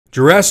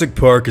Jurassic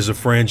Park is a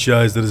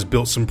franchise that has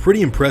built some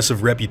pretty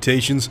impressive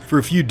reputations for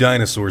a few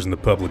dinosaurs in the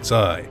public's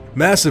eye.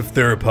 Massive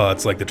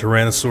theropods like the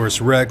Tyrannosaurus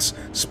rex,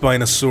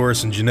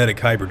 Spinosaurus, and genetic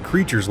hybrid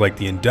creatures like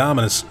the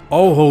Indominus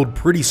all hold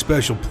pretty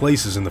special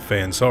places in the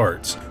fans'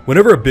 hearts.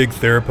 Whenever a big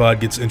theropod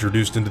gets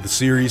introduced into the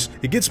series,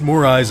 it gets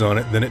more eyes on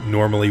it than it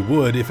normally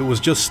would if it was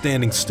just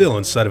standing still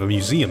inside of a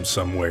museum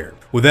somewhere.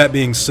 With that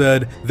being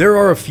said, there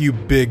are a few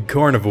big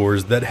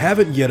carnivores that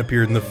haven't yet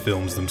appeared in the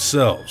films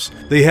themselves.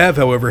 They have,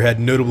 however, had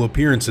notable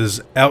appearances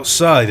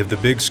outside of the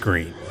big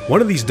screen.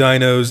 One of these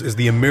dinos is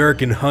the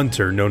American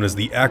hunter known as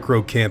the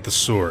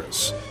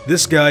Acrocanthosaurus.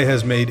 This guy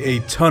has made a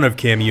ton of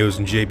cameos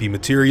in JP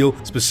material,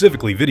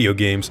 specifically video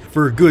games,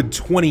 for a good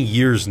 20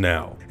 years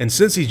now. And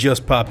since he's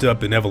just popped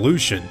up in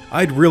Evolution,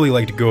 I'd really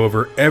like to go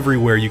over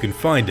everywhere you can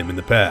find him in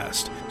the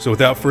past. So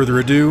without further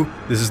ado,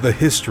 this is the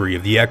history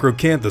of the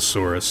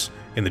Acrocanthosaurus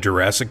in the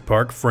Jurassic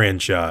Park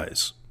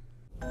franchise.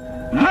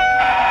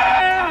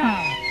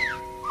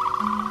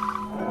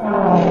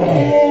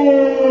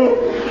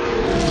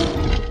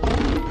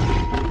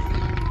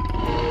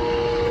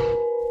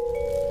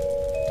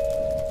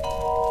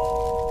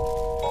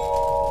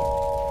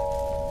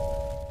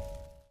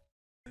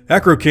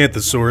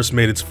 Acrocanthosaurus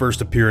made its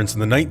first appearance in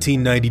the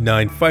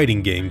 1999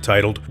 fighting game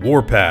titled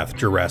Warpath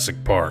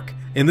Jurassic Park.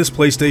 In this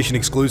PlayStation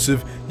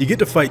exclusive, you get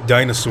to fight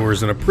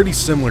dinosaurs in a pretty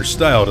similar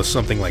style to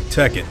something like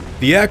Tekken.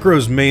 The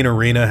Acro's main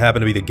arena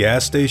happened to be the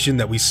gas station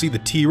that we see the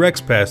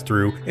T-Rex pass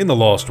through in the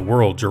Lost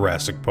World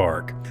Jurassic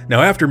Park.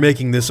 Now, after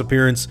making this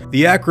appearance,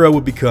 the Acro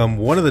would become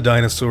one of the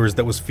dinosaurs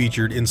that was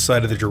featured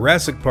inside of the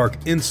Jurassic Park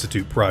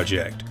Institute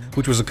project,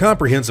 which was a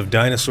comprehensive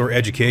dinosaur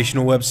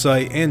educational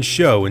website and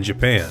show in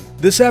Japan.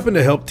 This happened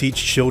to help teach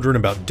children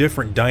about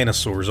different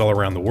dinosaurs all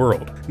around the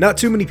world. Not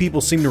too many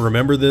people seem to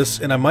remember this,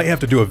 and I might have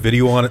to do a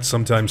video on it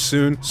sometime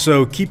soon,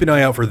 so keep an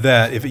eye out for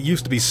that if it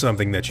used to be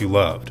something that you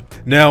loved.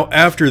 Now,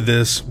 after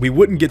this, we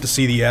wouldn't get to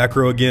see the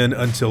Acro again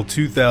until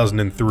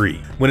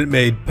 2003, when it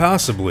made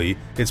possibly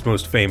its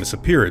most famous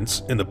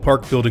appearance in the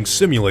park building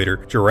simulator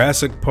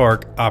Jurassic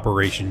Park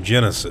Operation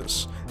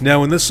Genesis.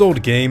 Now, in this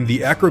old game, the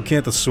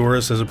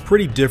Acrocanthosaurus has a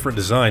pretty different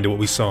design to what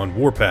we saw in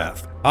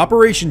Warpath.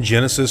 Operation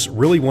Genesis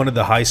really wanted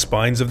the high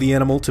spines of the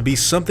animal to be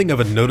something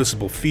of a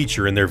noticeable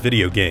feature in their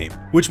video game,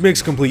 which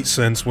makes complete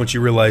sense once you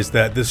realize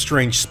that this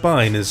strange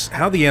spine is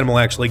how the animal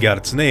actually got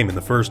its name in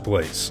the first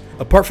place.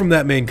 Apart from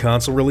that main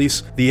console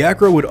release, the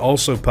Acro would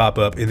also pop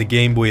up in the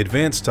Game Boy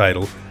Advance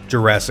title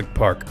Jurassic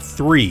Park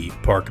 3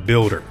 Park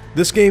Builder.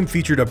 This game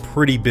featured a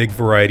pretty big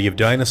variety of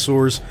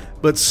dinosaurs,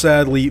 but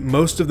sadly,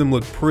 most of them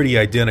look pretty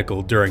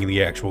identical during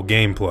the actual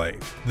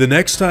gameplay. The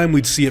next time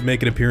we'd see it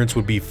make an appearance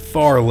would be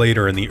far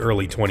later in the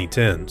early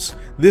 2010s.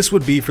 This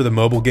would be for the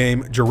mobile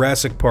game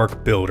Jurassic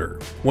Park Builder.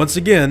 Once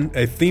again,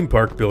 a theme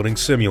park building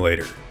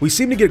simulator. We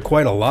seem to get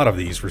quite a lot of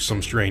these for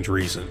some strange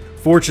reason.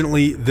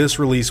 Fortunately, this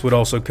release would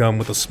also come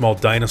with a small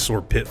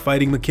dinosaur pit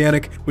fighting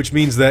mechanic, which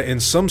means that in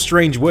some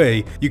strange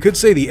way, you could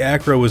say the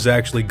Acro was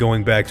actually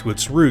going back to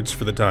its roots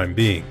for the time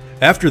being.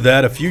 After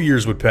that, a few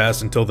years would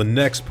pass until the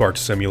next park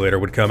simulator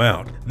would come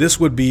out. This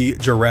would be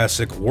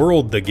Jurassic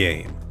World the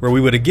game, where we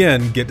would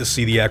again get to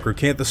see the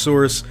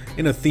Acrocanthosaurus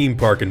in a theme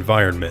park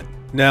environment.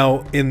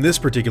 Now, in this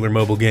particular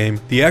mobile game,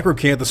 the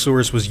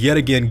Acrocanthosaurus was yet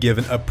again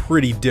given a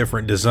pretty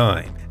different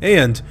design,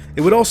 and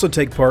it would also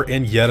take part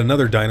in yet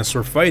another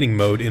dinosaur fighting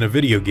mode in a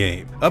video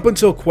game. Up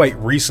until quite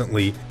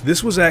recently,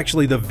 this was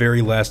actually the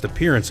very last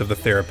appearance of the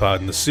theropod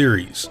in the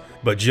series,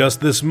 but just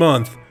this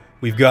month,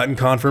 we've gotten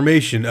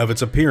confirmation of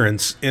its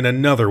appearance in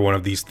another one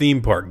of these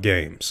theme park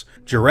games.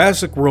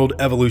 Jurassic World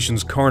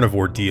Evolution's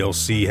Carnivore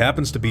DLC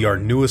happens to be our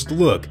newest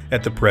look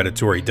at the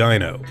predatory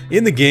dino.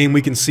 In the game,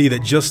 we can see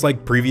that just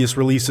like previous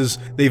releases,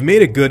 they've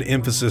made a good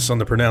emphasis on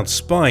the pronounced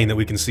spine that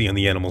we can see on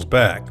the animal's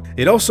back.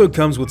 It also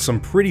comes with some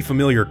pretty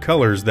familiar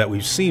colors that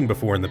we've seen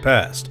before in the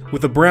past,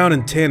 with a brown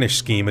and tannish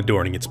scheme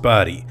adorning its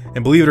body.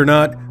 And believe it or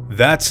not,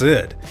 that's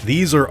it.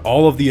 These are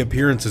all of the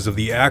appearances of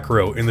the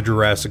Acro in the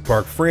Jurassic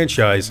Park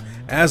franchise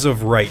as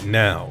of right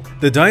now.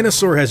 The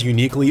dinosaur has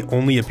uniquely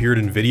only appeared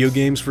in video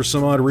games for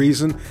some odd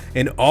reason,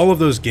 and all of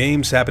those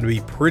games happen to be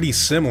pretty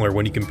similar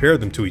when you compare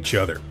them to each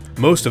other,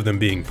 most of them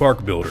being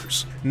park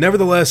builders.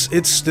 Nevertheless,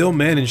 it's still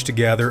managed to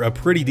gather a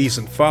pretty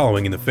decent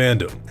following in the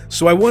fandom.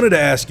 So I wanted to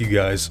ask you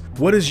guys,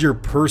 what is your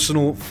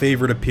personal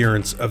favorite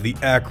appearance of the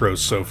Acro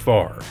so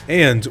far?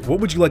 And what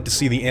would you like to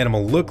see the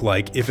animal look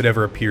like if it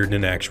ever appeared in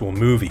an actual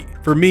movie?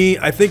 For me,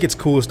 I think its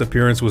coolest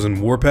appearance was in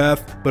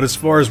Warpath, but as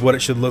far as what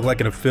it should look like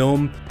in a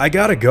film, I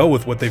gotta go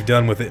with what they've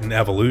done with it in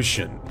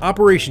Evolution.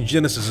 Operation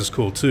Genesis is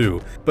cool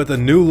too, but the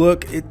new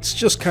look, it's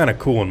just kinda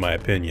cool in my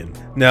opinion.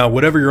 Now,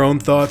 whatever your own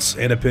thoughts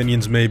and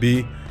opinions may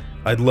be,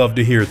 I'd love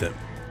to hear them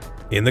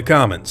in the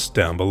comments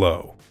down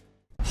below.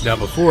 Now,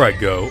 before I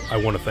go, I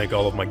want to thank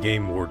all of my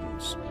game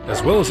wardens,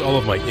 as well as all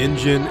of my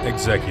InGen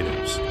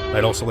executives.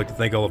 I'd also like to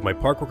thank all of my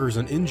park workers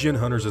and InGen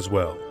hunters as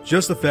well.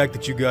 Just the fact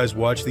that you guys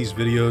watch these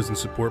videos and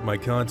support my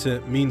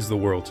content means the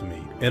world to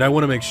me, and I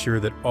want to make sure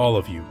that all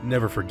of you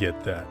never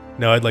forget that.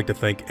 Now I'd like to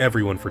thank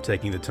everyone for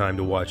taking the time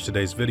to watch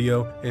today's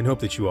video, and hope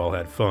that you all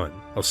had fun.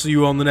 I'll see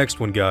you all in the next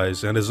one,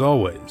 guys, and as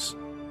always,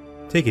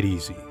 take it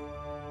easy.